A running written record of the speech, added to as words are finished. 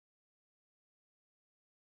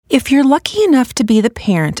If you're lucky enough to be the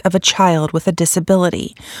parent of a child with a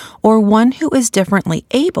disability or one who is differently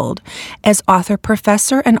abled, as author,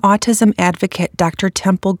 professor, and autism advocate Dr.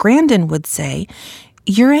 Temple Grandin would say,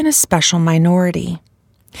 you're in a special minority.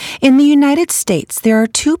 In the United States, there are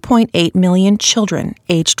 2.8 million children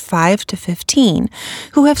aged 5 to 15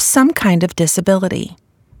 who have some kind of disability.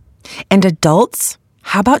 And adults?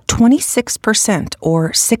 How about 26%,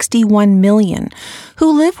 or 61 million,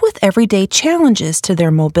 who live with everyday challenges to their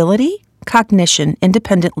mobility, cognition,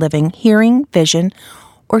 independent living, hearing, vision,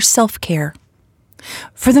 or self-care?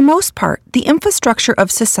 For the most part, the infrastructure of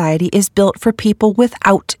society is built for people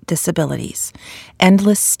without disabilities.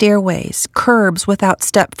 Endless stairways, curbs without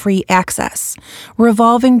step-free access,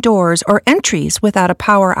 revolving doors or entries without a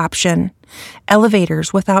power option,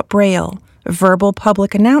 elevators without braille, verbal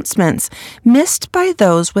public announcements missed by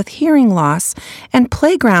those with hearing loss, and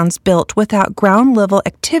playgrounds built without ground-level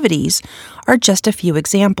activities are just a few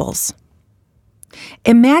examples.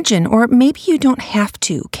 Imagine, or maybe you don't have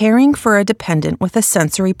to, caring for a dependent with a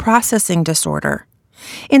sensory processing disorder.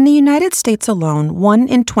 In the United States alone, 1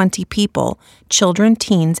 in 20 people, children,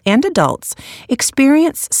 teens, and adults,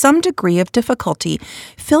 experience some degree of difficulty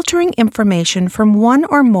filtering information from one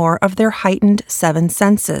or more of their heightened 7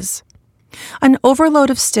 senses. An overload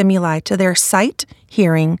of stimuli to their sight,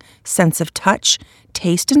 hearing, sense of touch,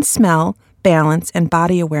 taste and smell, balance, and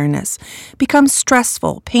body awareness becomes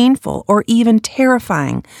stressful, painful, or even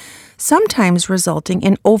terrifying, sometimes resulting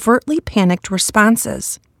in overtly panicked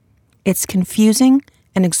responses. It's confusing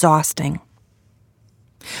and exhausting.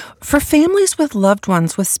 For families with loved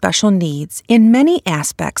ones with special needs, in many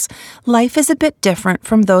aspects, life is a bit different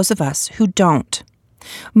from those of us who don't.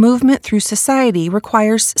 Movement through society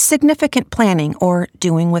requires significant planning or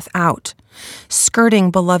doing without, skirting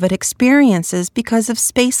beloved experiences because of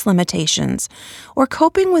space limitations, or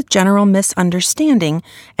coping with general misunderstanding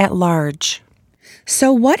at large.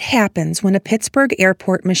 So what happens when a Pittsburgh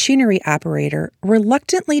airport machinery operator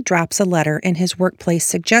reluctantly drops a letter in his workplace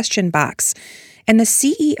suggestion box and the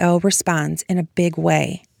CEO responds in a big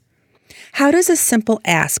way? How does a simple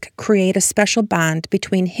ask create a special bond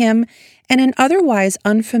between him and an otherwise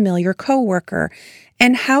unfamiliar coworker?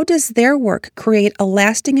 And how does their work create a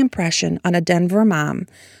lasting impression on a Denver mom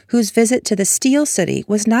whose visit to the Steel City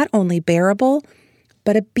was not only bearable,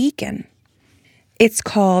 but a beacon? It's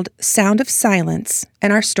called Sound of Silence,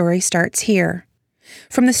 and our story starts here.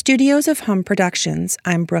 From the studios of Hum Productions,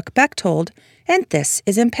 I'm Brooke Bechtold, and this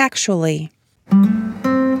is Impactually.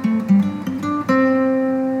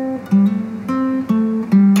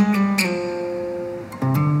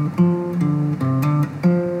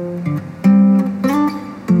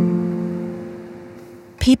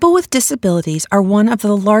 People with disabilities are one of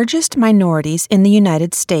the largest minorities in the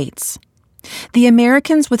United States. The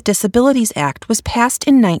Americans with Disabilities Act was passed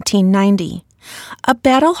in 1990, a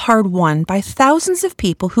battle hard won by thousands of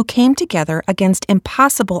people who came together against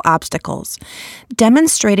impossible obstacles,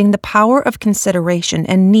 demonstrating the power of consideration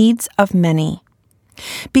and needs of many.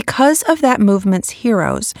 Because of that movement's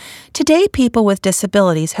heroes, today people with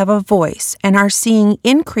disabilities have a voice and are seeing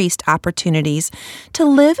increased opportunities to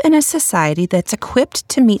live in a society that's equipped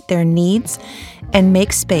to meet their needs and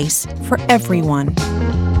make space for everyone.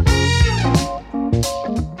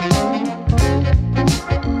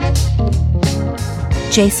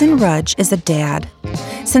 Jason Rudge is a dad.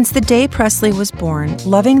 Since the day Presley was born,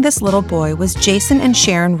 loving this little boy was Jason and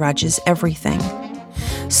Sharon Rudge's everything.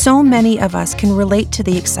 So many of us can relate to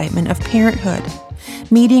the excitement of parenthood,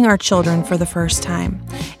 meeting our children for the first time,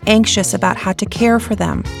 anxious about how to care for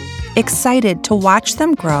them, excited to watch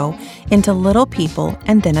them grow into little people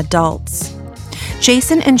and then adults.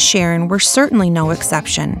 Jason and Sharon were certainly no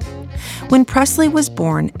exception. When Presley was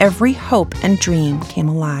born, every hope and dream came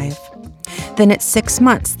alive. Then at 6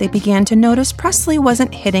 months, they began to notice Presley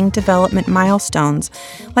wasn't hitting development milestones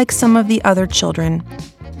like some of the other children.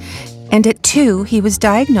 And at 2, he was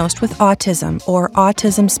diagnosed with autism or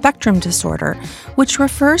autism spectrum disorder, which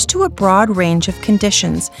refers to a broad range of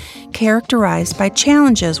conditions characterized by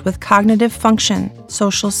challenges with cognitive function,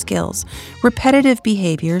 social skills, repetitive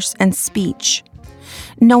behaviors, and speech.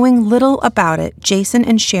 Knowing little about it, Jason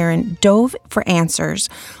and Sharon dove for answers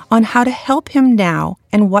on how to help him now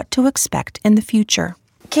and what to expect in the future.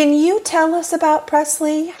 Can you tell us about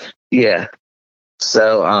Presley? Yeah.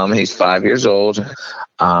 So he's 5 years old.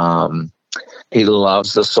 He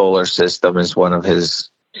loves the solar system, is one of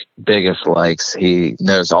his biggest likes. He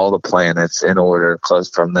knows all the planets in order,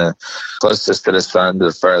 from the closest to the sun to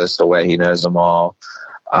the furthest away. He knows them all.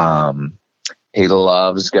 He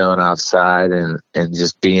loves going outside and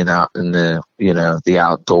just being out in the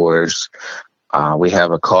outdoors. We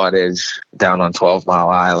have a cottage down on 12 Mile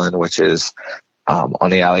Island, which is on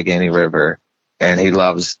the Allegheny River, and he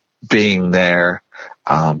loves being there,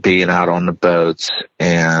 being out on the boats,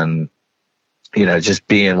 and just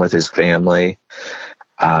being with his family.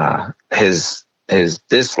 His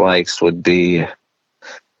dislikes would be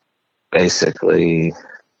basically,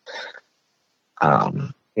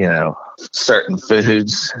 certain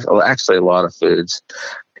foods. Well, actually, a lot of foods.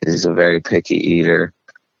 He's a very picky eater.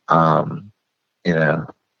 He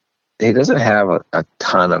doesn't have a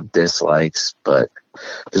ton of dislikes, but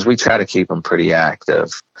because we try to keep him pretty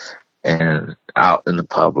active and out in the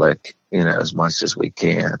public, as much as we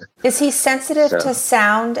can. Is he sensitive to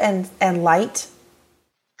sound and light?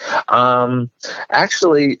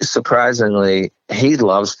 Actually, surprisingly, he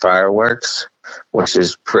loves fireworks, which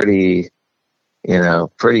is pretty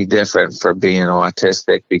different for being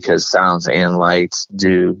autistic, because sounds and lights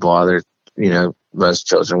do bother, most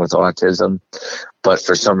children with autism. But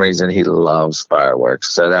for some reason, he loves fireworks.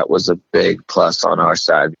 So that was a big plus on our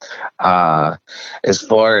side. As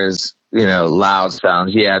far as, loud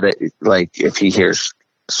sounds, like if he hears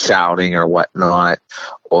shouting or whatnot,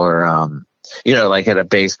 or, like at a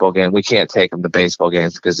baseball game, we can't take him to baseball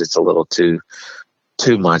games because it's a little too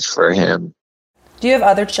much for him. Do you have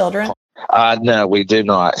other children? No, we do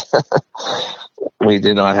not. We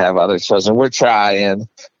do not have other children. We're trying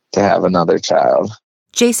to have another child.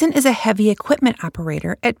 Jason is a heavy equipment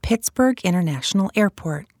operator at Pittsburgh International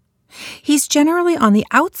Airport. He's generally on the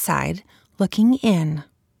outside, looking in.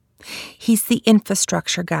 He's the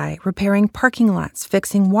infrastructure guy, repairing parking lots,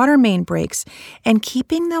 fixing water main breaks, and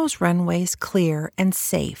keeping those runways clear and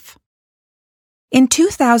safe. In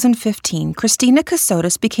 2015, Christina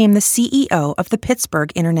Cassotis became the CEO of the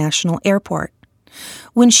Pittsburgh International Airport.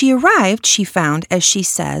 When she arrived, she found, as she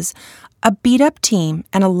says, a beat-up team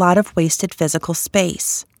and a lot of wasted physical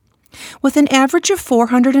space. With an average of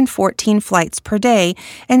 414 flights per day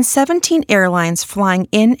and 17 airlines flying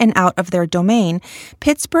in and out of their domain,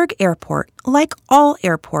 Pittsburgh Airport, like all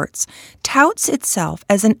airports, touts itself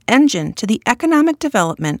as an engine to the economic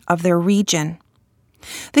development of their region.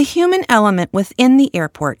 The human element within the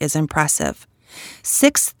airport is impressive.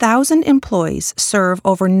 6,000 employees serve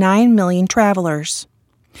over 9 million travelers.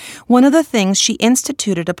 One of the things she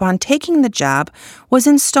instituted upon taking the job was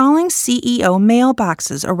installing CEO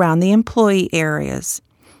mailboxes around the employee areas,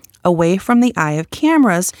 away from the eye of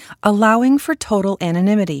cameras, allowing for total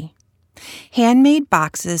anonymity. Handmade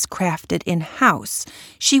boxes crafted in-house.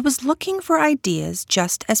 She was looking for ideas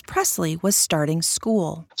just as Presley was starting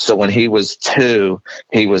school. So when he was 2,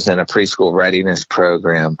 he was in a preschool readiness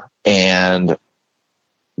program. And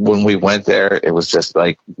when we went there, it was just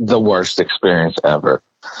like the worst experience ever.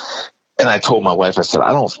 And I told my wife, I said,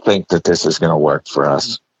 I don't think that this is going to work for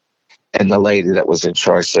us. And the lady that was in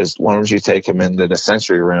charge says, why don't you take him into the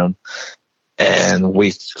sensory room? And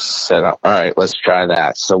we said, all right, let's try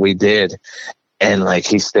that. So we did. And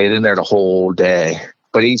he stayed in there the whole day.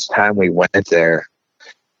 But each time we went there,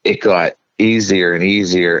 it got easier and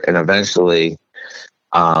easier. And eventually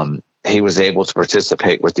he was able to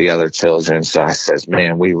participate with the other children. So I said,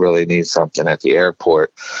 man, we really need something at the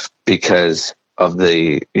airport because of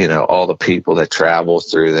the, all the people that travel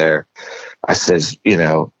through there. I says,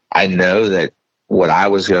 I know that what I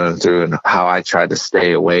was going through and how I tried to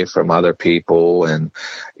stay away from other people and,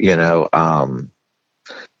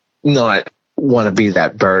 not want to be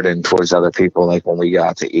that burden towards other people. Like when we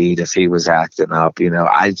got to eat, if he was acting up,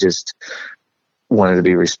 I just wanted to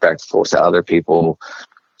be respectful to other people.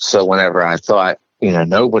 So whenever I thought,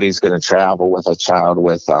 nobody's going to travel with a child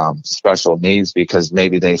with special needs because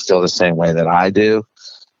maybe they feel the same way that I do,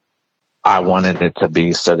 I wanted it to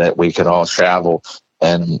be so that we could all travel.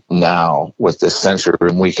 And now with this sensory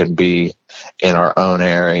room, we can be in our own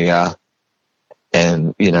area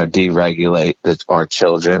and, deregulate our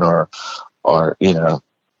children or our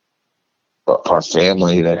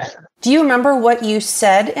family. Do you remember what you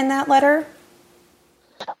said in that letter?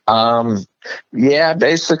 Yeah,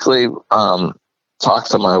 basically,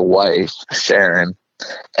 talked to my wife, Sharon,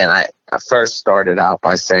 and I first started out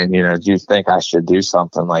by saying, do you think I should do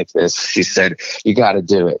something like this? She said, you got to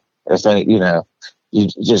do it. If any, you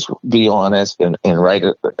just be honest and write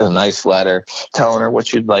a nice letter telling her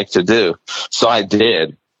what you'd like to do. So I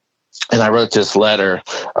did. And I wrote this letter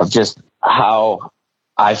of just how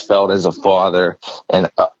I felt as a father and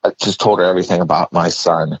just told her everything about my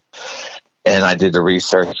son. And I did the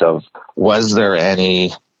research of, was there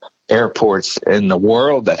any airports in the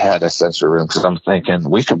world that had a sensory room? Because I'm thinking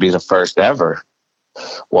we could be the first ever.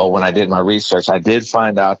 Well, when I did my research, I did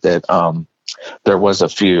find out that there was a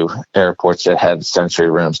few airports that had sensory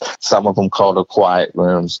rooms. Some of them called it quiet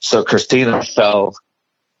rooms. So Christina fell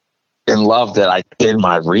in love that I did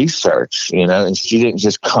my research, and she didn't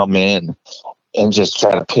just come in and just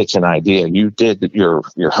try to pitch an idea. You did your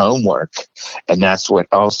homework, and that's what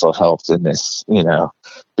also helped in this,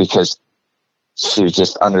 because she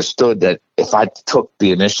just understood that if I took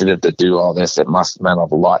the initiative to do all this, it must have meant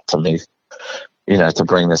a lot to me, to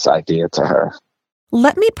bring this idea to her.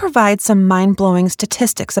 Let me provide some mind-blowing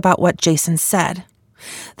statistics about what Jason said.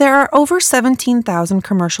 There are over 17,000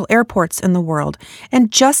 commercial airports in the world,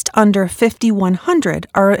 and just under 5,100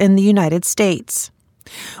 are in the United States.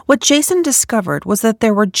 What Jason discovered was that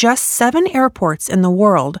there were just 7 airports in the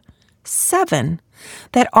world, 7,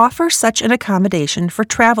 that offer such an accommodation for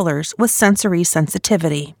travelers with sensory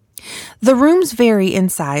sensitivity. The rooms vary in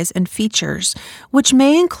size and features, which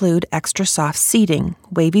may include extra soft seating,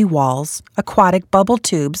 wavy walls, aquatic bubble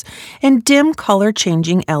tubes, and dim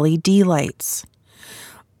color-changing LED lights.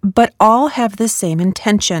 But all have the same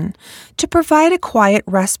intention, to provide a quiet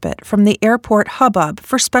respite from the airport hubbub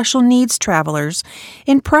for special needs travelers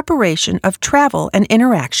in preparation of travel and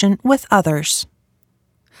interaction with others.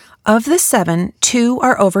 Of the 7, 2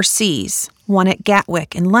 are overseas, one at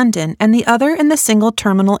Gatwick in London and the other in the single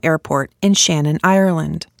terminal airport in Shannon,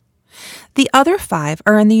 Ireland. The other 5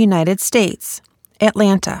 are in the United States,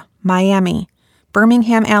 Atlanta, Miami,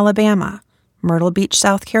 Birmingham, Alabama, Myrtle Beach,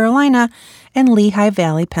 South Carolina, and Lehigh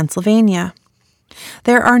Valley, Pennsylvania.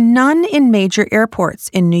 There are none in major airports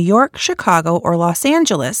in New York, Chicago, or Los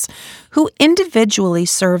Angeles who individually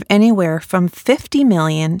serve anywhere from 50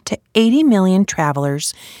 million to 80 million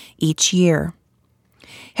travelers each year.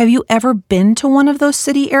 Have you ever been to one of those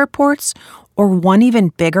city airports, or one even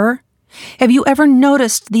bigger? Have you ever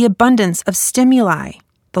noticed the abundance of stimuli,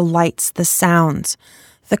 the lights, the sounds,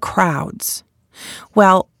 the crowds?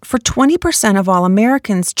 Well, for 20% of all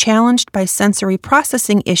Americans challenged by sensory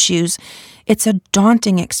processing issues, it's a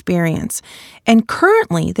daunting experience. And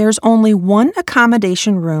currently, there's only one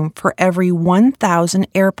accommodation room for every 1,000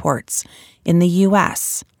 airports in the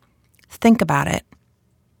U.S. Think about it.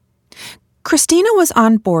 Christina was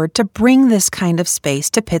on board to bring this kind of space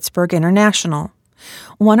to Pittsburgh International.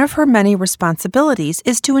 One of her many responsibilities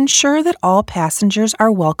is to ensure that all passengers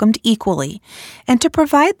are welcomed equally and to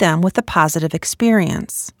provide them with a positive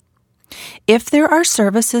experience. If there are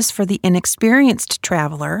services for the inexperienced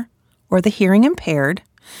traveler or the hearing impaired,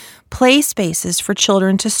 play spaces for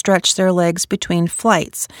children to stretch their legs between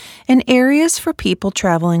flights, and areas for people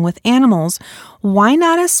traveling with animals, why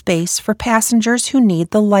not a space for passengers who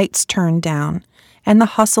need the lights turned down and the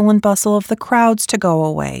hustle and bustle of the crowds to go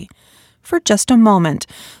away for just a moment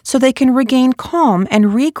so they can regain calm and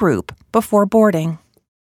regroup before boarding?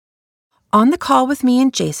 On the call with me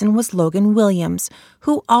and Jason was Logan Williams,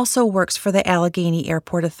 who also works for the Allegheny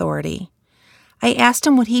Airport Authority. I asked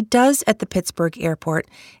him what he does at the Pittsburgh Airport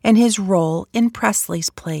and his role in Presley's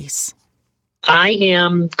Place. I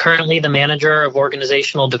am currently the manager of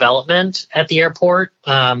organizational development at the airport.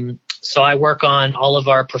 So I work on all of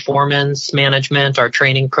our performance management, our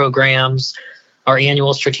training programs, our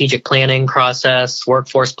annual strategic planning process,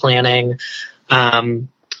 workforce planning.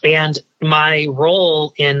 And my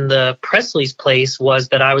role in the Presley's Place was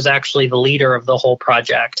that I was actually the leader of the whole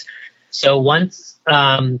project. So once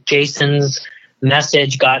Jason's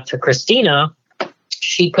message got to Christina,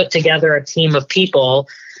 she put together a team of people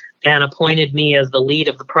and appointed me as the lead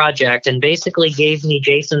of the project and basically gave me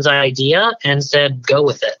Jason's idea and said, go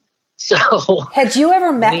with it. So had you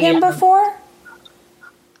ever met him before?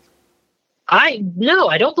 No,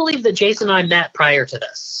 I don't believe that Jason and I met prior to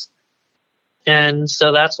this. And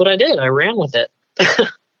so that's what I did. I ran with it.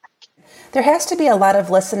 There has to be a lot of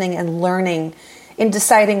listening and learning in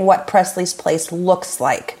deciding what Presley's Place looks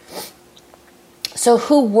like. So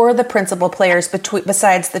who were the principal players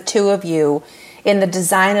besides the two of you in the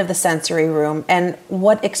design of the sensory room, and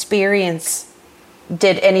what experience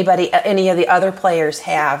did any of the other players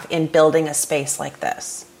have in building a space like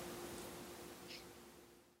this?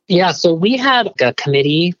 Yeah, so we had a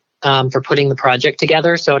committee for putting the project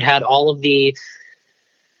together. So it had all of the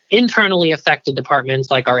internally affected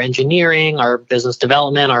departments like our engineering, our business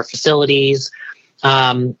development, our facilities.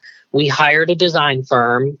 We hired a design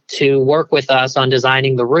firm to work with us on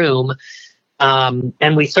designing the room.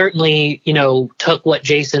 And we certainly, took what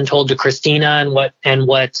Jason told to Christina and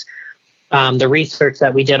what the research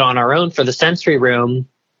that we did on our own for the sensory room.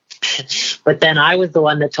 But then I was the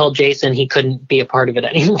one that told Jason he couldn't be a part of it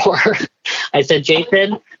anymore. I said,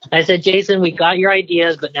 Jason, we got your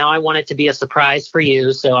ideas, but now I want it to be a surprise for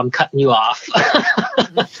you, so I'm cutting you off.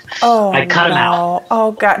 I cut him out.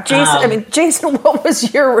 Oh God, Jason, what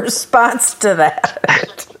was your response to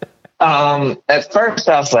that? At first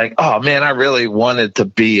I was like, oh man, I really wanted to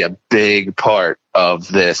be a big part of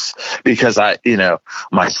this because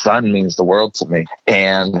my son means the world to me.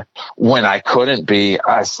 And when I couldn't be,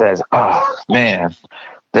 I said, oh man,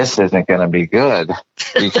 this isn't going to be good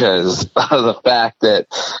because of the fact that,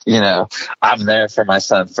 I'm there for my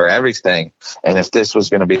son for everything. And if this was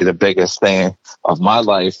going to be the biggest thing of my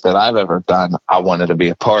life that I've ever done, I wanted to be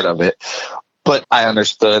a part of it. But I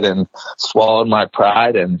understood and swallowed my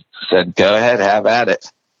pride and said, go ahead, have at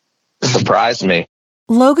it. Surprise me.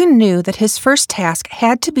 Logan knew that his first task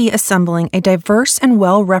had to be assembling a diverse and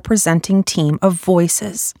well-representing team of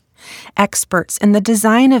voices. Experts in the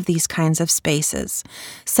design of these kinds of spaces,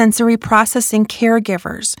 sensory processing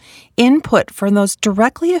caregivers, input from those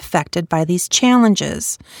directly affected by these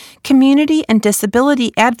challenges, community and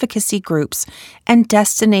disability advocacy groups, and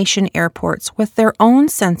destination airports with their own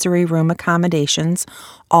sensory room accommodations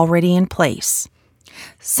already in place.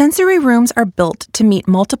 Sensory rooms are built to meet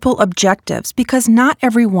multiple objectives because not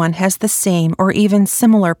everyone has the same or even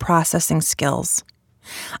similar processing skills.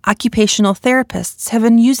 Occupational therapists have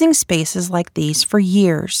been using spaces like these for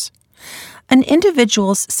years. An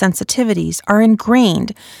individual's sensitivities are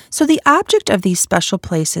ingrained, so the object of these special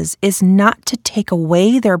places is not to take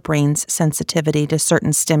away their brain's sensitivity to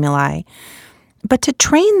certain stimuli, but to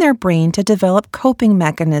train their brain to develop coping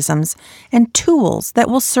mechanisms and tools that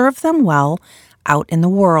will serve them well out in the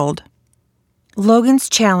world. Logan's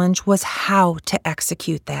challenge was how to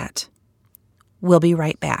execute that. We'll be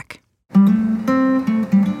right back.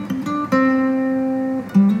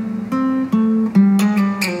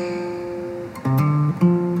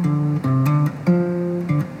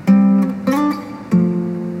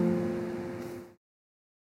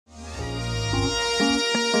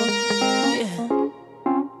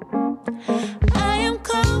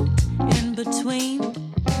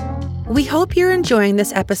 We hope you're enjoying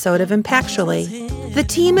this episode of Impactually. The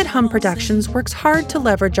team at Hum Productions works hard to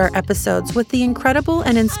leverage our episodes with the incredible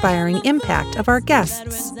and inspiring impact of our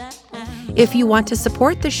guests. If you want to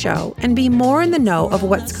support the show and be more in the know of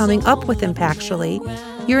what's coming up with Impactually,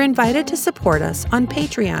 you're invited to support us on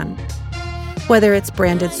Patreon. Whether it's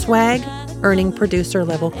branded swag, earning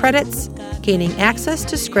producer-level credits, gaining access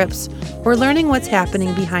to scripts, or learning what's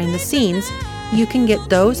happening behind the scenes, you can get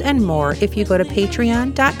those and more if you go to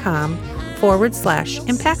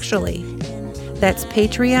patreon.com/Impactually. That's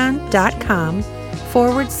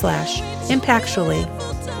patreon.com/Impactually.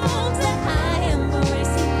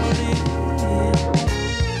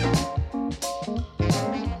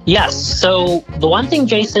 Yes. So the one thing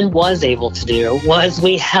Jason was able to do was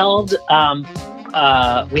we held a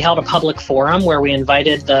public forum where we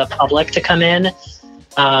invited the public to come in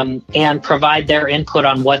and provide their input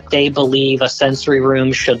on what they believe a sensory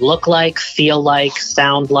room should look like, feel like,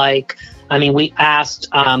 sound like. I mean, we asked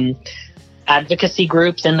advocacy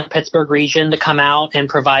groups in the Pittsburgh region to come out and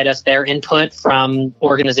provide us their input from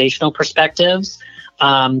organizational perspectives.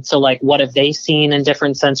 So like, what have they seen in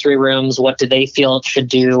different sensory rooms? What do they feel it should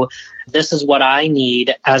do? This is what I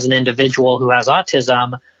need as an individual who has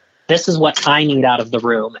autism. This is what I need out of the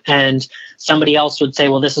room. And somebody else would say,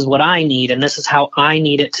 well, this is what I need. And this is how I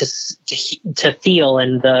need it to feel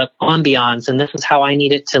in the ambiance. And this is how I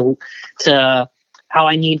need it to how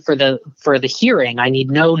I need for the hearing. I need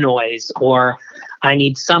no noise, or I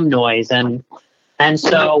need some noise. And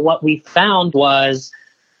so what we found was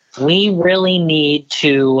we really need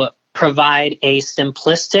to provide a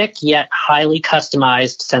simplistic yet highly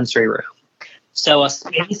customized sensory room. So a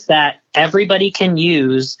space that everybody can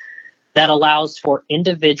use, that allows for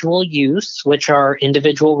individual use, which are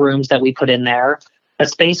individual rooms that we put in there, a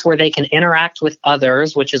space where they can interact with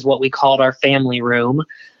others, which is what we called our family room.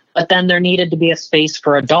 But then there needed to be a space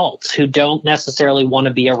for adults who don't necessarily want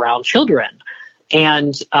to be around children.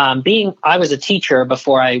 And I was a teacher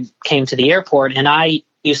before I came to the airport, and I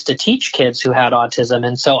used to teach kids who had autism.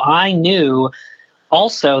 And so I knew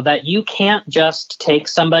also that you can't just take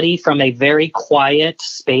somebody from a very quiet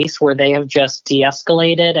space where they have just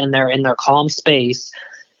de-escalated and they're in their calm space.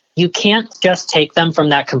 You can't just take them from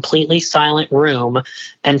that completely silent room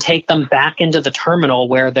and take them back into the terminal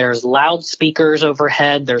where there's loudspeakers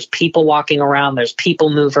overhead, there's people walking around, there's people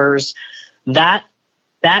movers. That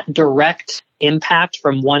direct impact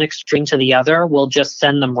from one extreme to the other will just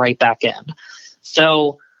send them right back in.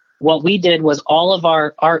 So what we did was all of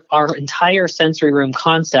our entire sensory room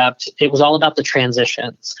concept, it was all about the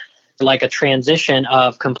transitions. like a transition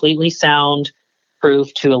of completely sound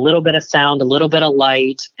proof to a little bit of sound, a little bit of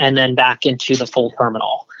light, and then back into the full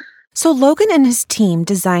terminal. So Logan and his team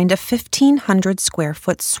designed a 1,500 square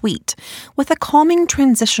foot suite with a calming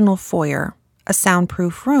transitional foyer, a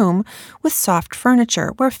soundproof room with soft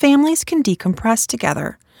furniture where families can decompress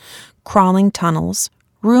together, crawling tunnels,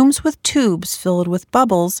 rooms with tubes filled with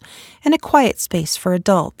bubbles, and a quiet space for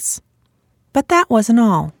adults. But that wasn't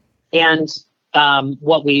all. And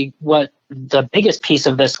what the biggest piece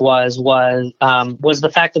of this was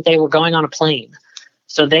the fact that they were going on a plane.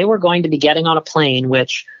 So they were going to be getting on a plane,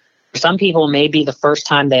 which for some people may be the first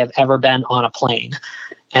time they have ever been on a plane.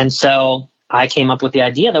 And so I came up with the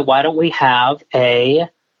idea that why don't we have a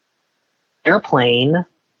airplane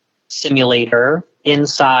simulator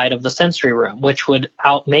inside of the sensory room, which would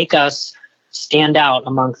make us stand out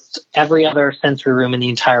amongst every other sensory room in the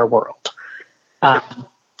entire world.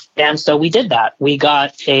 And so we did that. We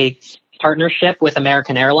got a partnership with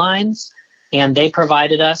American Airlines, and they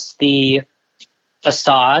provided us the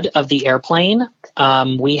facade of the airplane.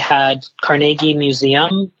 We had Carnegie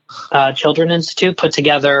Museum Children's Institute put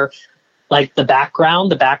together like the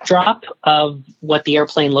backdrop of what the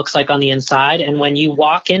airplane looks like on the inside. And when you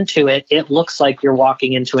walk into it, it looks like you're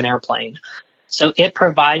walking into an airplane. So it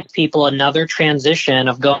provides people another transition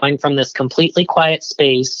of going from this completely quiet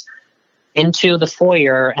space into the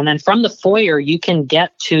foyer. And then from the foyer, you can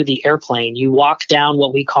get to the airplane. You walk down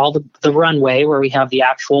what we call the runway, where we have the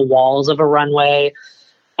actual walls of a runway,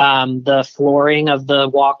 the flooring of the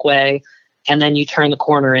walkway, and then you turn the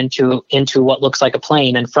corner into what looks like a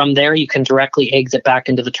plane. And from there, you can directly exit back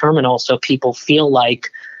into the terminal so people feel like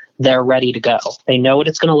they're ready to go. They know what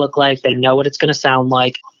it's going to look like. They know what it's going to sound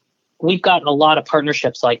like. We've got a lot of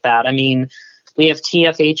partnerships like that. I mean, we have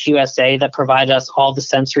TFH USA that provide us all the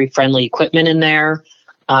sensory-friendly equipment in there.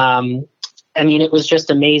 I mean, it was just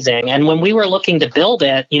amazing. And when we were looking to build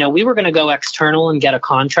it, we were going to go external and get a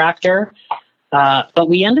contractor. But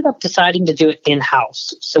we ended up deciding to do it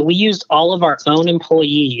in-house. So we used all of our own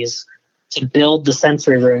employees to build the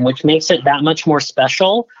sensory room, which makes it that much more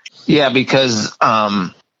special. Yeah, because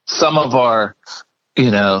some of our,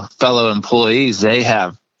 fellow employees, they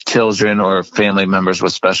have children or family members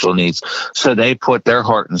with special needs. So they put their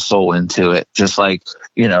heart and soul into it. Just like,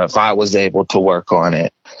 if I was able to work on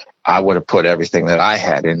it, I would have put everything that I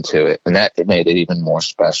had into it. And that made it even more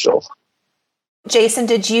special. Jason,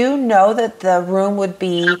 did you know that the room would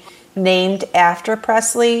be named after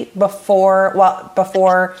Presley before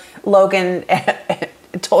Logan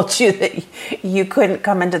told you that you couldn't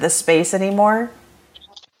come into the space anymore?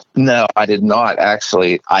 No, I did not.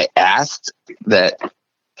 Actually, I asked that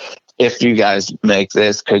if you guys make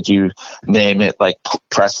this, could you name it like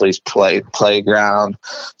Presley's Playground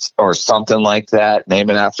or something like that? Name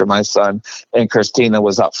it after my son. And Christina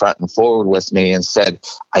was up front and forward with me and said,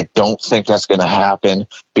 I don't think that's going to happen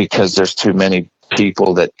because there's too many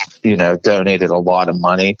people that, donated a lot of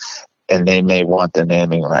money and they may want the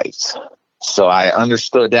naming rights. So I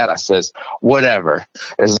understood that. I says, whatever,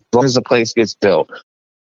 as long as the place gets built.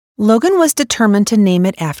 Logan was determined to name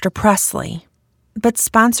it after Presley. But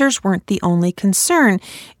sponsors weren't the only concern.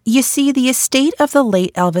 You see, the estate of the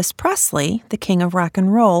late Elvis Presley, the king of rock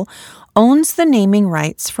and roll, owns the naming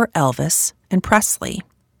rights for Elvis and Presley.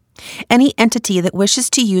 Any entity that wishes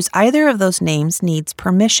to use either of those names needs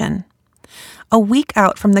permission. A week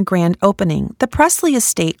out from the grand opening, the Presley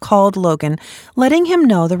estate called Logan, letting him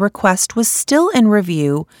know the request was still in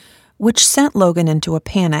review, which sent Logan into a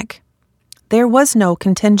panic. There was no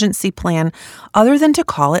contingency plan other than to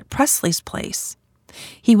call it Presley's Place.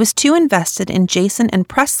 He was too invested in Jason and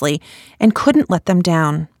Presley and couldn't let them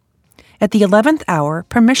down. At the 11th hour,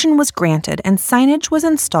 permission was granted and signage was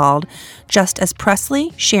installed just as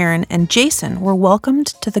Presley, Sharon, and Jason were welcomed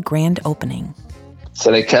to the grand opening.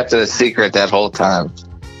 So they kept it a secret that whole time.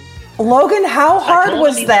 Logan, how hard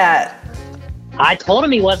was that? I told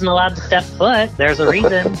him he wasn't allowed to step foot. There's a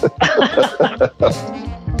reason.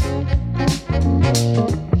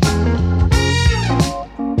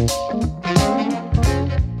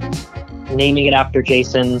 Naming it after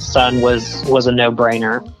Jason's son was a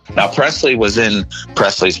no-brainer. Now, Presley was in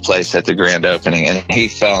Presley's Place at the grand opening, and he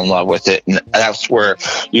fell in love with it. And that's where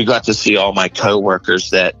you got to see all my coworkers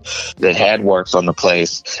that had worked on the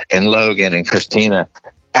place, and Logan and Christina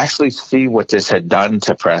actually see what this had done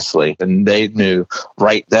to Presley. And they knew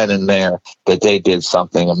right then and there that they did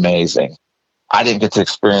something amazing. I didn't get to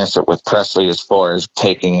experience it with Presley as far as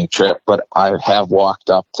taking a trip, but I have walked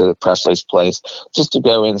up to Presley's Place just to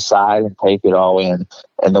go inside and take it all in.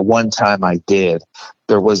 And the one time I did,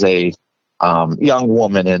 there was a young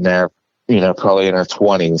woman in there, probably in her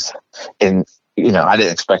 20s. And I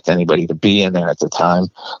didn't expect anybody to be in there at the time.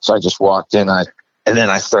 So I just walked in, and then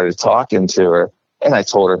I started talking to her, and I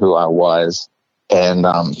told her who I was. And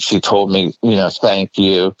she told me, thank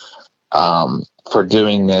you for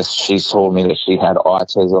doing this. She told me that she had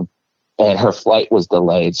autism and her flight was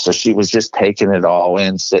delayed. So she was just taking it all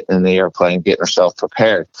in, sitting in the airplane, getting herself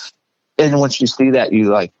prepared. And once you see that, you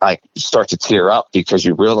like start to tear up because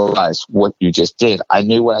you realize what you just did. I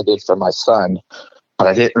knew what I did for my son, but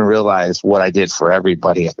I didn't realize what I did for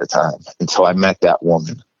everybody at the time until I met that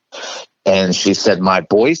woman. And she said, my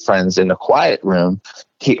boyfriend's in the quiet room.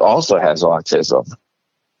 He also has autism.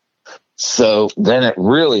 So then it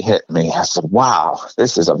really hit me. I said, wow,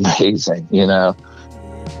 this is amazing,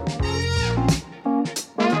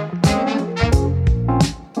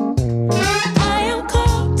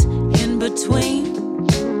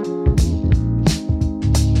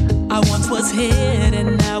 Hid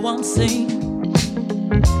and now I'm seen.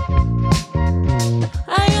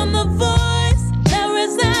 I am the voice that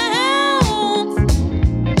resounds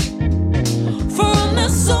from the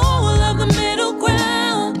soul of the middle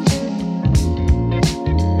ground.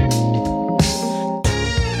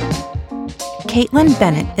 Caitlin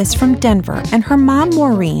Bennett is from Denver, and her mom,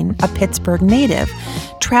 Maureen, a Pittsburgh native,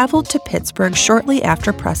 traveled to Pittsburgh shortly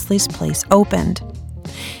after Presley's Place opened.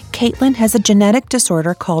 Caitlin has a genetic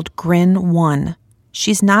disorder called GRIN1.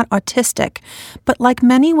 She's not autistic, but like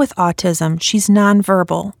many with autism, she's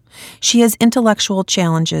nonverbal. She has intellectual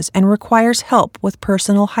challenges and requires help with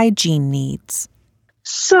personal hygiene needs.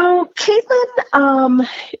 So Caitlin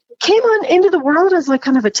came on into the world as like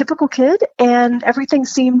kind of a typical kid, and everything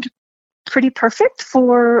seemed pretty perfect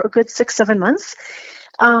for a good 6-7 months.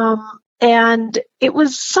 And it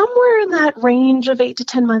was somewhere in that range of 8 to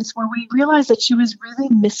 10 months where we realized that she was really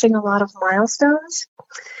missing a lot of milestones.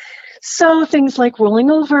 So things like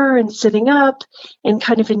rolling over and sitting up and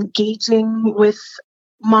kind of engaging with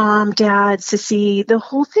mom, dad, sissy, the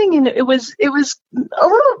whole thing. And it was a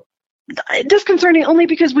little disconcerting only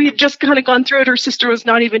because we had just kind of gone through it. Her sister was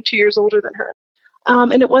not even 2 years older than her.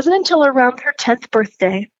 And it wasn't until around her 10th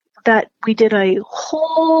birthday that we did a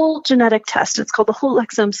whole genetic test. It's called the whole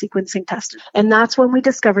exome sequencing test. And that's when we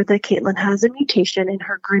discovered that Caitlin has a mutation in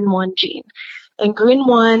her GRIN1 gene. And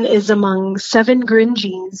GRIN1 is among 7 GRIN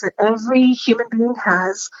genes that every human being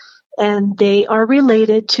has. And they are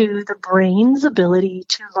related to the brain's ability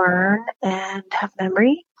to learn and have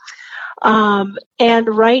memory. And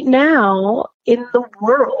right now in the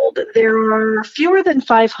world, there are fewer than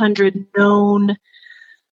 500 known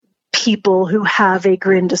people who have a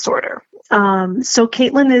GRIN disorder. So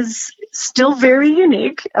Caitlin is still very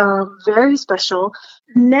unique, very special.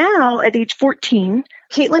 Now at age 14,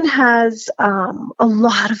 Caitlin has a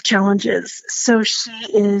lot of challenges. So she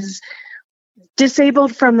is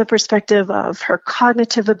disabled from the perspective of her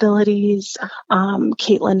cognitive abilities.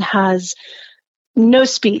 Caitlin has no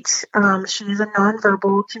speech. She's a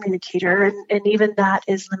nonverbal communicator, and even that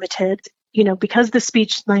is limited. Because the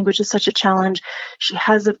speech language is such a challenge, she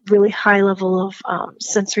has a really high level of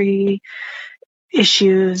sensory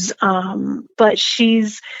issues, but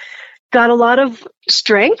she's got a lot of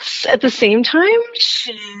strengths at the same time.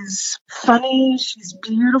 She's funny, she's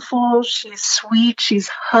beautiful, she's sweet, she's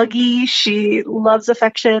huggy, she loves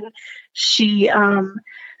affection. She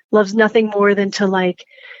loves nothing more than to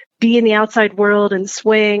be in the outside world and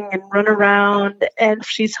swing and run around, and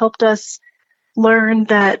she's helped us learn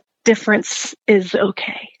that difference is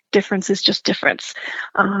okay. Difference is just difference.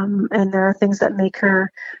 And there are things that make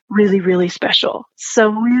her really, really special.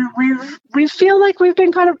 So we feel like we've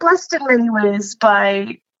been kind of blessed in many ways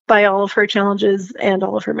by all of her challenges and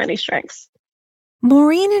all of her many strengths.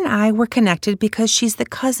 Maureen and I were connected because she's the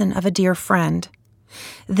cousin of a dear friend.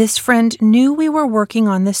 This friend knew we were working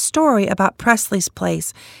on this story about Presley's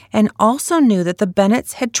Place and also knew that the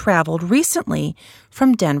Bennetts had traveled recently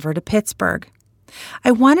from Denver to Pittsburgh.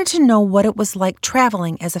 I wanted to know what it was like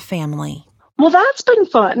traveling as a family. Well, that's been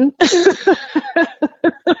fun. My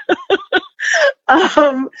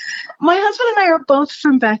husband and I are both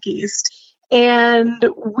from back east, and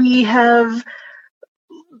we have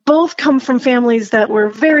both come from families that we're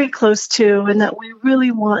very close to and that we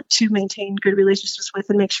really want to maintain good relationships with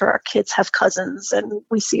and make sure our kids have cousins and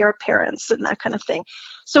we see our parents and that kind of thing.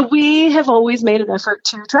 So we have always made an effort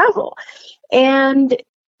to travel. And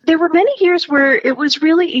there were many years where it was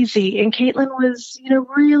really easy and Caitlin was,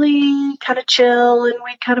 really kind of chill and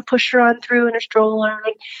we kind of pushed her on through in a stroller.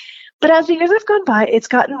 But as the years have gone by, it's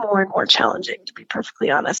gotten more and more challenging, to be perfectly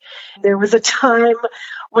honest. There was a time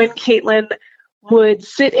when Caitlin would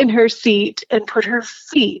sit in her seat and put her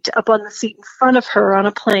feet up on the seat in front of her on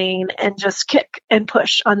a plane and just kick and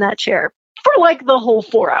push on that chair. for like the whole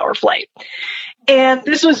 4-hour flight. And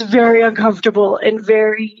this was very uncomfortable and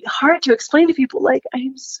very hard to explain to people. Like,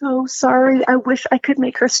 I'm so sorry. I wish I could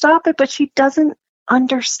make her stop it, but she doesn't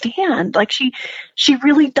understand. Like, she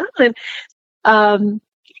really doesn't.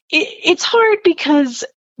 It's hard because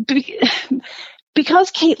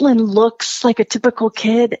Caitlin looks like a typical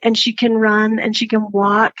kid and she can run and she can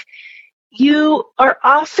walk. You are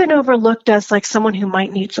often overlooked as like someone who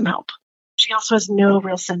might need some help. She also has no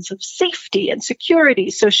real sense of safety and security,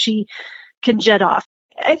 so she can jet off.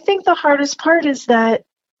 I think the hardest part is that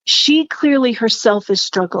she clearly herself is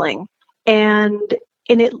struggling, and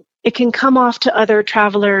it can come off to other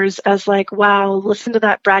travelers as like, wow, listen to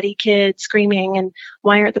that bratty kid screaming, and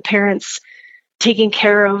why aren't the parents taking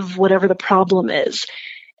care of whatever the problem is?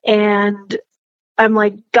 And I'm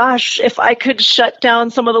like, gosh, if I could shut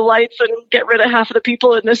down some of the lights and get rid of half of the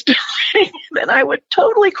people in this building, then I would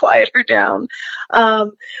totally quiet her down.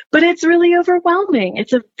 But it's really overwhelming.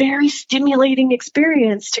 It's a very stimulating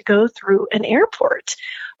experience to go through an airport.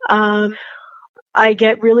 I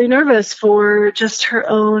get really nervous for just her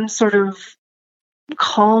own sort of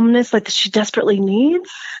calmness, like that she desperately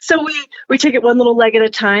needs. So we take it one little leg at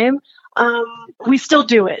a time. We still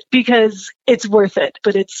do it because it's worth it,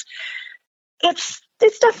 but it's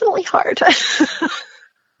definitely hard.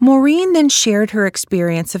 Maureen then shared her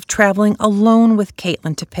experience of traveling alone with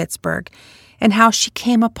Caitlin to Pittsburgh and how she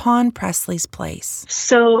came upon Presley's Place.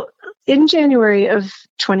 So in January of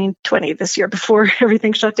 2020, this year, before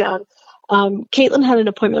everything shut down, Caitlin had an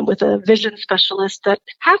appointment with a vision specialist that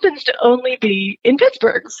happens to only be in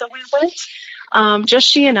Pittsburgh. So we went, just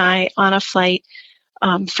she and I, on a flight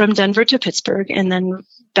from Denver to Pittsburgh and then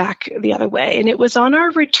back the other way. And it was on our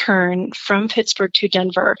return from Pittsburgh to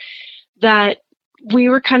Denver that we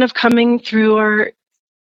were kind of coming through our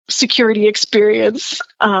security experience.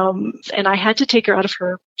 And I had to take her out of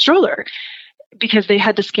her stroller because they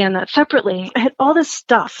had to scan that separately. I had all this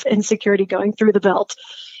stuff in security going through the belt.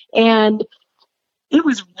 And it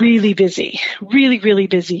was really busy, really, really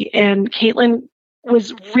busy. And Caitlin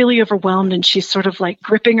was really overwhelmed, and she's sort of like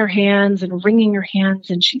gripping her hands and wringing her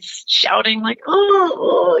hands, and she's shouting like,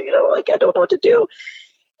 oh, like I don't know what to do.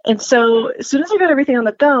 And so as soon as I got everything on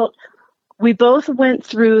the belt, we both went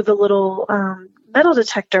through the little metal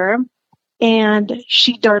detector, and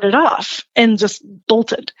she darted off and just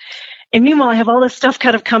bolted. And meanwhile, I have all this stuff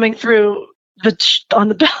kind of coming through on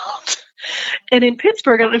the belt. And in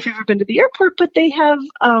Pittsburgh, I don't know if you've ever been to the airport, but they have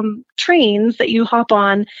trains that you hop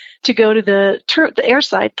on to go to the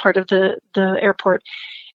airside part of the airport.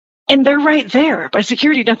 And they're right there by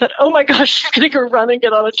security. And I thought, oh my gosh, she's going to go run and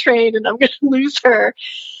get on a train and I'm going to lose her.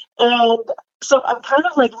 And so I'm kind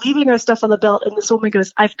of like leaving her stuff on the belt. And this woman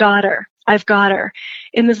goes, I've got her.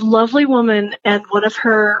 And this lovely woman and one of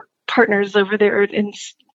her partners over there in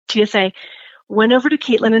TSA went over to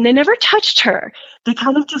Caitlin, and they never touched her. They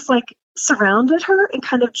kind of just like surrounded her and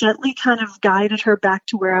kind of gently kind of guided her back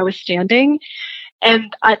to where I was standing.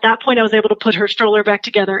 And at that point, I was able to put her stroller back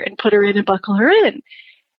together and put her in and buckle her in.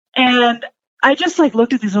 And I just like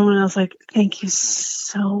looked at this woman and I was like, thank you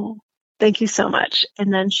so much.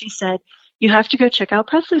 And then she said, you have to go check out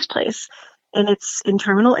Presley's Place. And it's in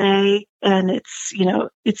Terminal A, and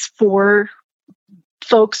it's for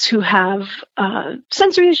folks who have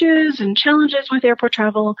sensory issues and challenges with airport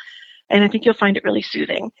travel. And I think you'll find it really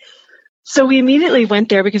soothing. So we immediately went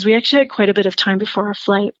there because we actually had quite a bit of time before our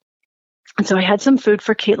flight. And so I had some food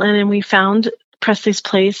for Caitlin, and we found Presley's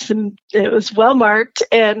Place, and it was well marked,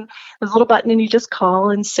 and there's a little button, and you just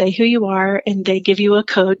call and say who you are, and they give you a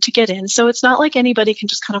code to get in. So it's not like anybody can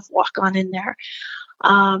just kind of walk on in there.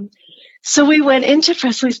 So we went into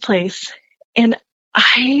Presley's Place, and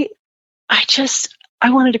I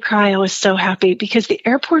wanted to cry. I was so happy because the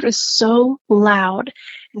airport is so loud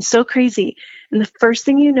and so crazy. And the first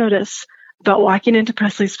thing you notice about walking into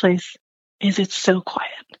Presley's Place is it's so quiet.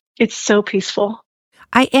 It's so peaceful.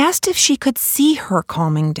 I asked if she could see her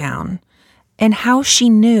calming down and how she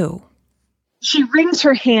knew. She wrings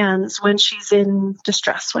her hands when she's in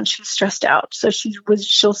distress, when she's stressed out. So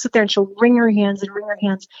she'll sit there and she'll wring her hands.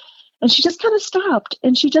 And she just kind of stopped,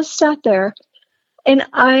 and she just sat there. And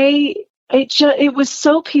it was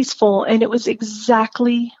so peaceful, and it was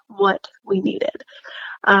exactly what we needed.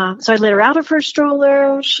 So I let her out of her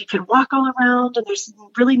stroller. She could walk all around, and there's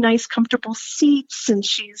really nice, comfortable seats, and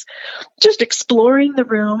she's just exploring the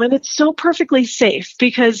room. And it's so perfectly safe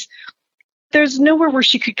because there's nowhere where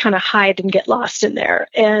she could kind of hide and get lost in there.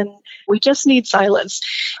 And we just need silence.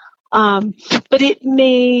 But it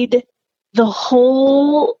made the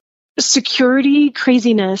whole security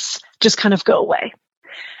craziness just kind of go away.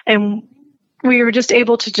 And we were just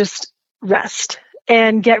able to just rest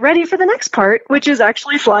and get ready for the next part, which is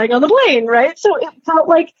actually flying on the plane, right? So it felt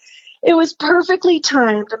like it was perfectly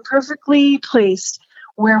timed and perfectly placed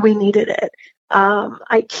where we needed it.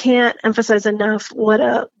 I can't emphasize enough what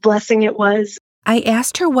a blessing it was. I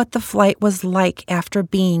asked her what the flight was like after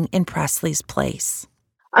being in Presley's Place.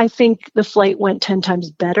 I think the flight went 10 times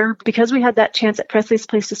better because we had that chance at Presley's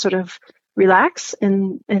Place to sort of relax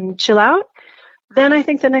and chill out. Then I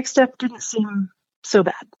think the next step didn't seem so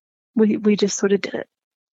bad. We just sort of did it.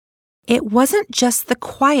 It wasn't just the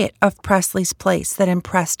quiet of Presley's Place that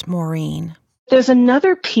impressed Maureen. There's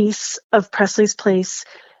another piece of Presley's Place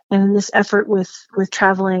and this effort with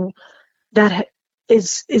traveling that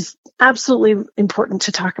is absolutely important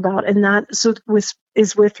to talk about, and that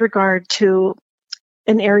is with regard to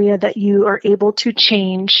an area that you are able to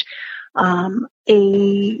change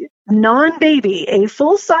a non-baby, a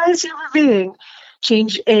full-size human being,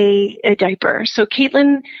 change a diaper. So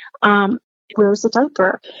Caitlin wears a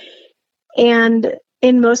diaper. And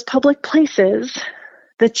in most public places,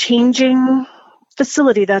 the changing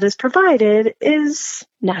facility that is provided is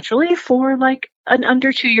naturally for like an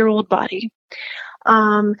under 2-year-old body.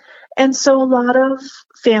 And so a lot of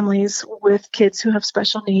families with kids who have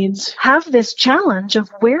special needs have this challenge of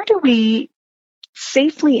where do we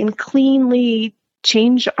safely and cleanly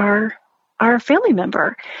change our family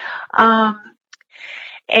member?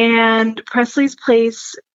 And Presley's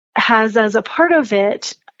Place has as a part of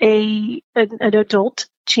it an adult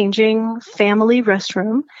changing family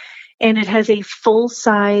restroom, and it has a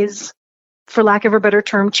full-size, for lack of a better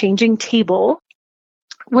term, changing table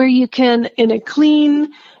where you can, in a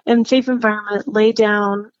clean and safe environment, lay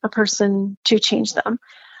down a person to change them.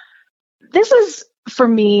 This is, for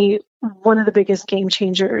me, one of the biggest game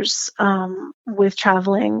changers with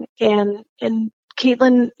traveling. And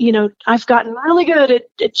Caitlin, I've gotten really good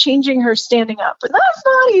at changing her standing up, but that's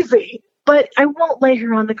not easy. But I won't lay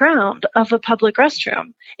her on the ground of a public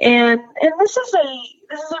restroom. And this is a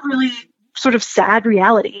really sort of sad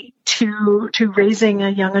reality to raising a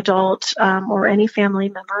young adult or any family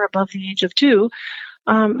member above the age of 2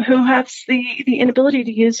 who has the inability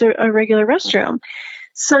to use a regular restroom.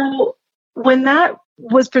 So when that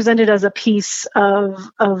was presented as a piece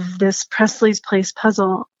of this Presley's Place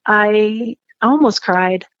puzzle, I almost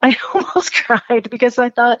cried. Because I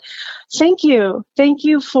thought, thank you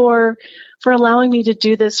for allowing me to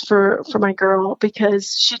do this for my girl,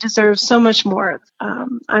 because she deserves so much more.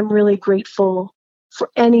 I'm really grateful for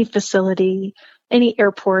any facility, any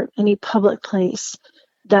airport, any public place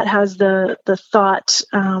that has the thought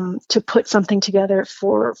to put something together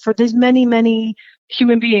for these many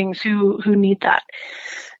human beings who need that.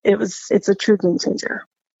 It's a true game changer.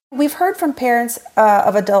 We've heard from parents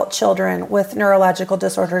of adult children with neurological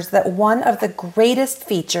disorders that one of the greatest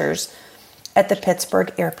features at the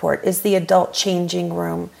Pittsburgh airport is the adult changing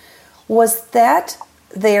room. Was that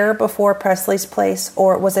there before Presley's Place,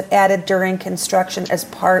 or was it added during construction as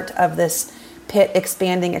part of this Pitt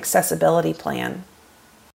expanding accessibility plan?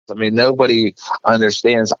 I mean, nobody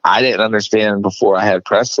understands. I didn't understand before I had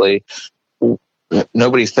Presley.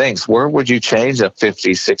 Nobody thinks, where would you change a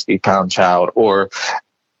 50, 60-pound child or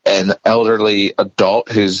an elderly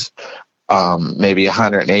adult who's maybe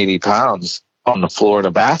 180 pounds on the floor of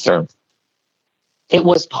the bathroom? It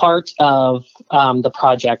was part of the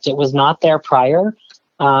project. It was not there prior.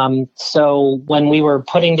 So when we were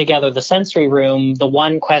putting together the sensory room, the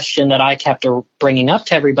one question that I kept bringing up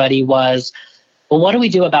to everybody was, well, what do we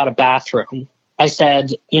do about a bathroom? I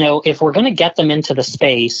said, if we're going to get them into the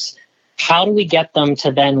space, how do we get them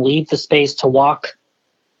to then leave the space to walk,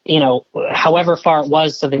 however far it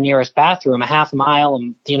was to the nearest bathroom, a half mile,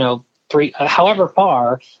 however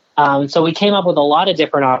far. So we came up with a lot of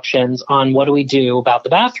different options on what do we do about the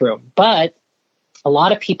bathroom. But a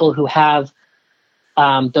lot of people who have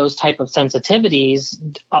those type of sensitivities,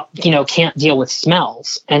 can't deal with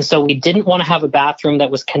smells. And so we didn't want to have a bathroom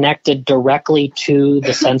that was connected directly to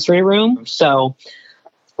the sensory room. So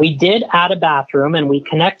we did add a bathroom, and we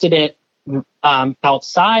connected it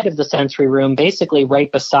outside of the sensory room, basically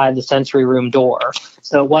right beside the sensory room door.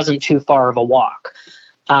 So it wasn't too far of a walk.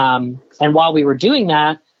 And while we were doing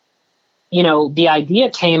that, the idea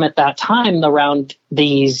came at that time around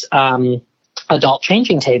these adult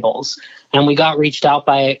changing tables. And we got reached out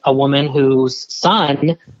by a woman whose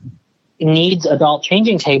son needs adult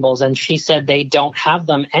changing tables. And she said they don't have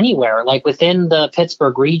them anywhere. Like within the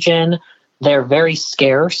Pittsburgh region, they're very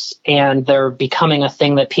scarce, and they're becoming a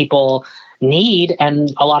thing that people need.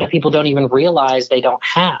 And a lot of people don't even realize they don't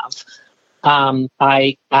have.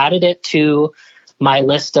 I added it to my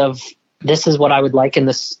list of, this is what I would like in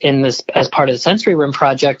this as part of the sensory room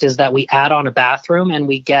project, is that we add on a bathroom and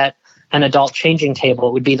we get an adult changing table.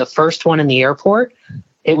 It would be the first one in the airport.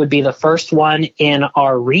 It would be the first one in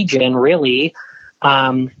our region, really.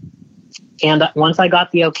 And once I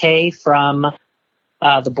got the okay from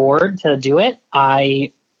the board to do it,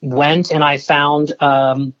 I went and I found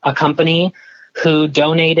a company who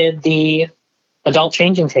donated the adult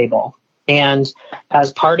changing table. And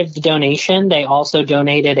as part of the donation, they also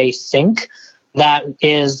donated a sink that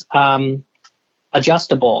is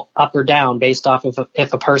adjustable up or down based off of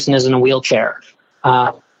if a person is in a wheelchair.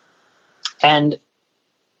 And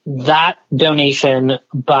that donation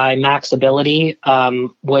by Maxability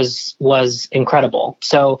was incredible.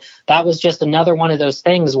 So that was just another one of those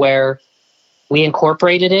things where we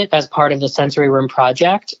incorporated it as part of the sensory room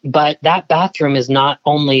project, but that bathroom is not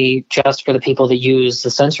only just for the people that use the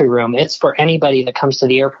sensory room, it's for anybody that comes to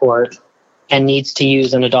the airport and needs to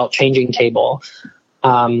use an adult changing table.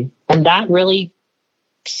 And that really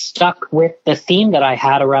stuck with the theme that I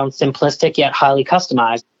had around simplistic yet highly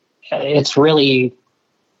customized. It's really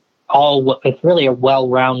a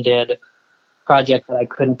well-rounded project that I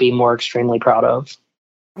couldn't be more extremely proud of.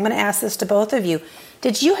 I'm going to ask this to both of you.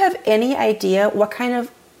 Did you have any idea what kind of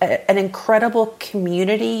an incredible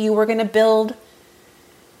community you were going to build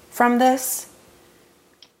from this?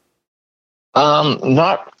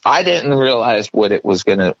 I didn't realize what it was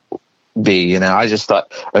going to be. I just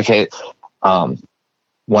thought, okay,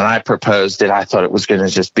 when I proposed it, I thought it was going to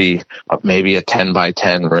just be maybe a 10 by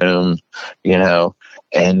 10 room,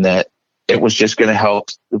 and that it was just going to help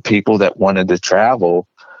the people that wanted to travel,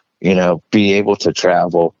 be able to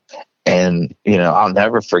travel. And, I'll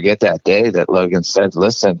never forget that day that Logan said,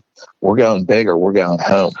 listen, we're going bigger. We're going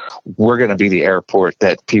home. We're going to be the airport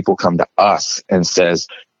that people come to us and says,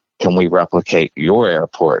 can we replicate your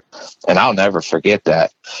airport? And I'll never forget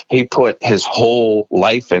that. He put his whole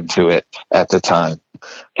life into it at the time,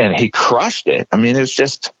 and he crushed it. I mean, it's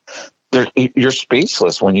just, you're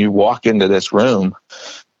speechless when you walk into this room.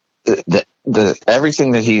 The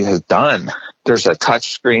everything that he has done, there's a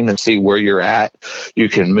touch screen to see where you're at. You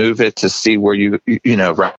can move it to see where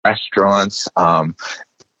restaurants,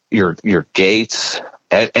 your gates,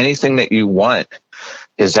 anything that you want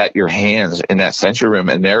is at your hands in that sensory room.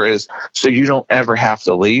 And so you don't ever have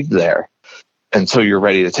to leave there until you're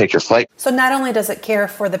ready to take your flight. So not only does it care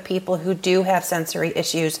for the people who do have sensory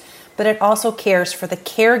issues, but it also cares for the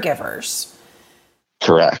caregivers.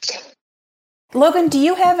 Correct. Logan, do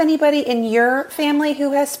you have anybody in your family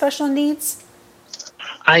who has special needs?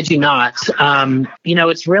 I do not.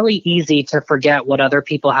 It's really easy to forget what other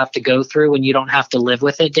people have to go through when you don't have to live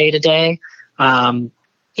with it day to day.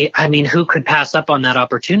 Who could pass up on that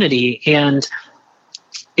opportunity? And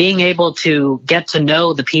being able to get to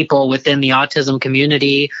know the people within the autism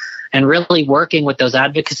community and really working with those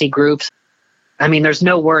advocacy groups. There's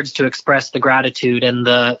no words to express the gratitude and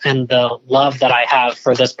the love that I have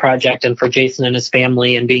for this project and for Jason and his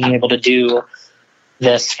family and being able to do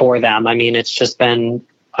this for them. It's just been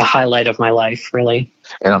a highlight of my life, really.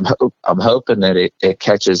 And I'm hoping that it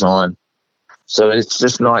catches on. So it's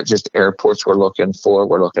just not just airports we're looking for.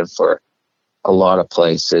 We're looking for a lot of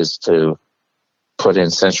places to put in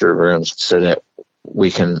sensory rooms so that we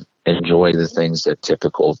can enjoy the things that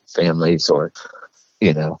typical families or,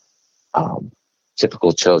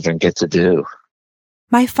 typical children get to do.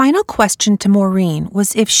 My final question to Maureen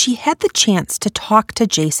was if she had the chance to talk to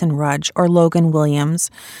Jason Rudge or Logan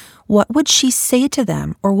Williams, what would she say to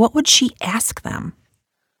them or what would she ask them?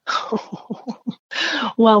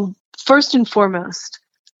 Well, first and foremost,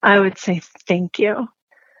 I would say thank you.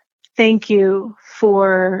 Thank you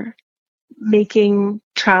for making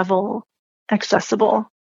travel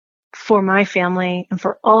accessible for my family and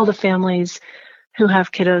for all the families who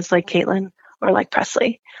have kiddos like Caitlin or like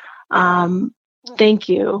Presley. Thank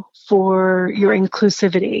you for your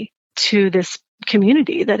inclusivity to this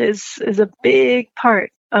community that is a big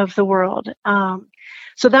part of the world.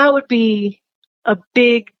 So that would be a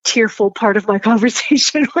big tearful part of my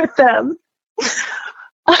conversation with them.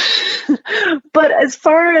 But as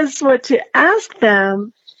far as what to ask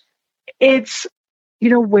them, it's,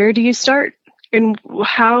 where do you start? And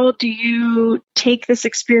how do you take this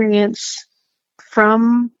experience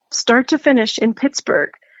from start to finish in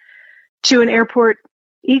Pittsburgh to an airport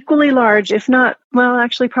equally large, if not, well,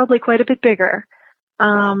 actually probably quite a bit bigger,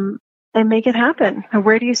 and make it happen? And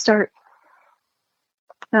where do you start?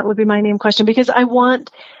 That would be my main question, because I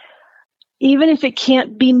want, even if it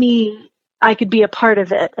can't be me, I could be a part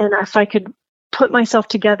of it. And if I could put myself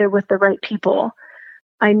together with the right people,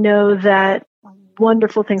 I know that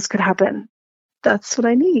wonderful things could happen. That's what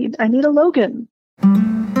I need. I need a Logan.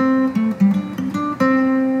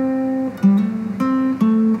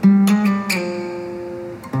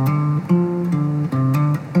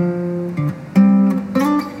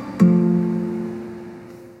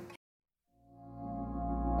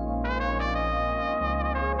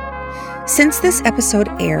 Since this episode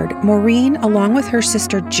aired, Maureen, along with her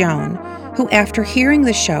sister Joan, who after hearing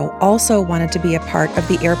the show also wanted to be a part of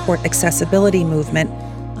the airport accessibility movement,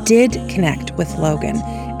 did connect with Logan.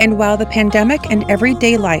 And while the pandemic and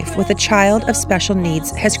everyday life with a child of special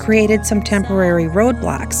needs has created some temporary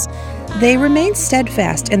roadblocks, they remain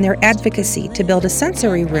steadfast in their advocacy to build a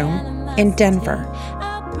sensory room in Denver.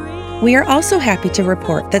 We are also happy to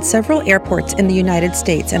report that several airports in the United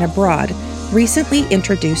States and abroad recently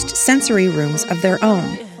introduced sensory rooms of their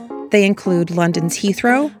own. They include London's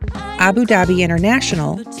Heathrow, Abu Dhabi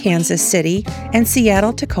International, Kansas City, and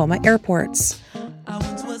Seattle-Tacoma airports.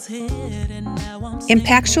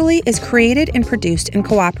 Impactually is created and produced in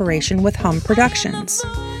cooperation with Hum Productions.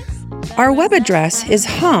 Our web address is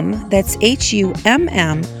hum, that's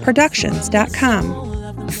HUMM, productions.com.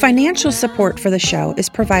 Financial support for the show is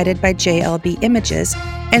provided by JLB Images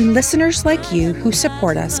and listeners like you who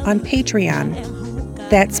support us on Patreon.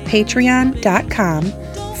 That's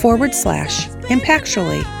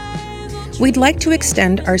patreon.com/Impactually. We'd like to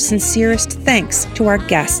extend our sincerest thanks to our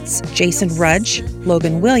guests, Jason Rudge,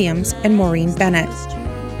 Logan Williams, and Maureen Bennett.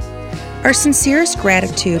 Our sincerest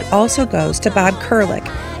gratitude also goes to Bob Kurlick,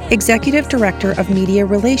 Executive Director of Media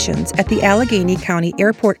Relations at the Allegheny County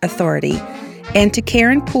Airport Authority, and to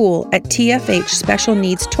Karen Poole at TFH Special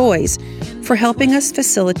Needs Toys for helping us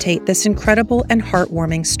facilitate this incredible and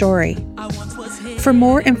heartwarming story. For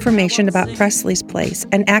more information about Presley's Place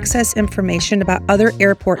and access information about other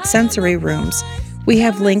airport sensory rooms, we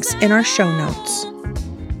have links in our show notes.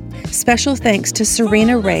 Special thanks to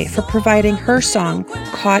Serena Ray for providing her song,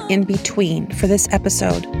 Caught in Between, for this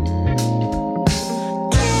episode.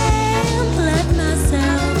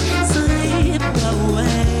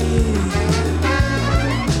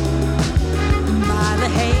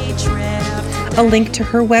 A link to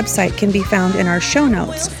her website can be found in our show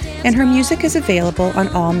notes, and her music is available on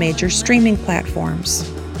all major streaming platforms.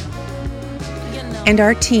 And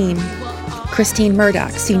our team: Christine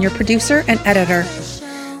Murdoch, Senior Producer and Editor.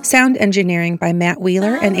 Sound engineering by Matt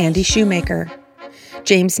Wheeler and Andy Shoemaker.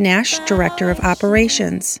 James Nash, Director of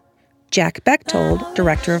Operations. Jack Bechtold,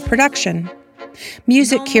 Director of Production.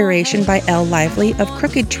 Music curation by Elle Lively of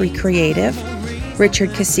Crooked Tree Creative.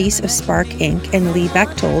 Richard Cassis of Spark Inc. and Lee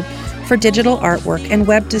Bechtold for digital artwork and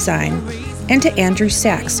web design, and to Andrew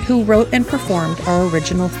Sachs, who wrote and performed our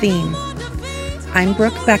original theme. I'm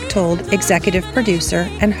Brooke Bechtold, Executive Producer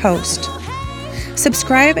and Host.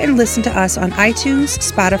 Subscribe and listen to us on iTunes,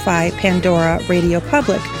 Spotify, Pandora, Radio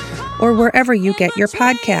Public, or wherever you get your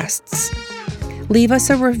podcasts. Leave us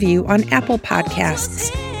a review on Apple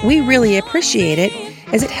Podcasts. We really appreciate it,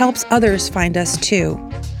 as it helps others find us too.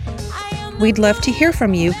 We'd love to hear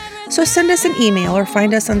from you, so send us an email or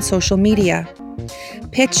find us on social media.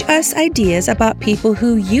 Pitch us ideas about people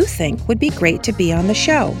who you think would be great to be on the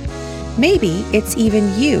show. Maybe it's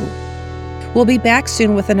even you. We'll be back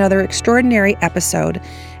soon with another extraordinary episode.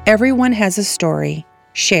 Everyone has a story.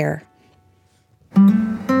 Share.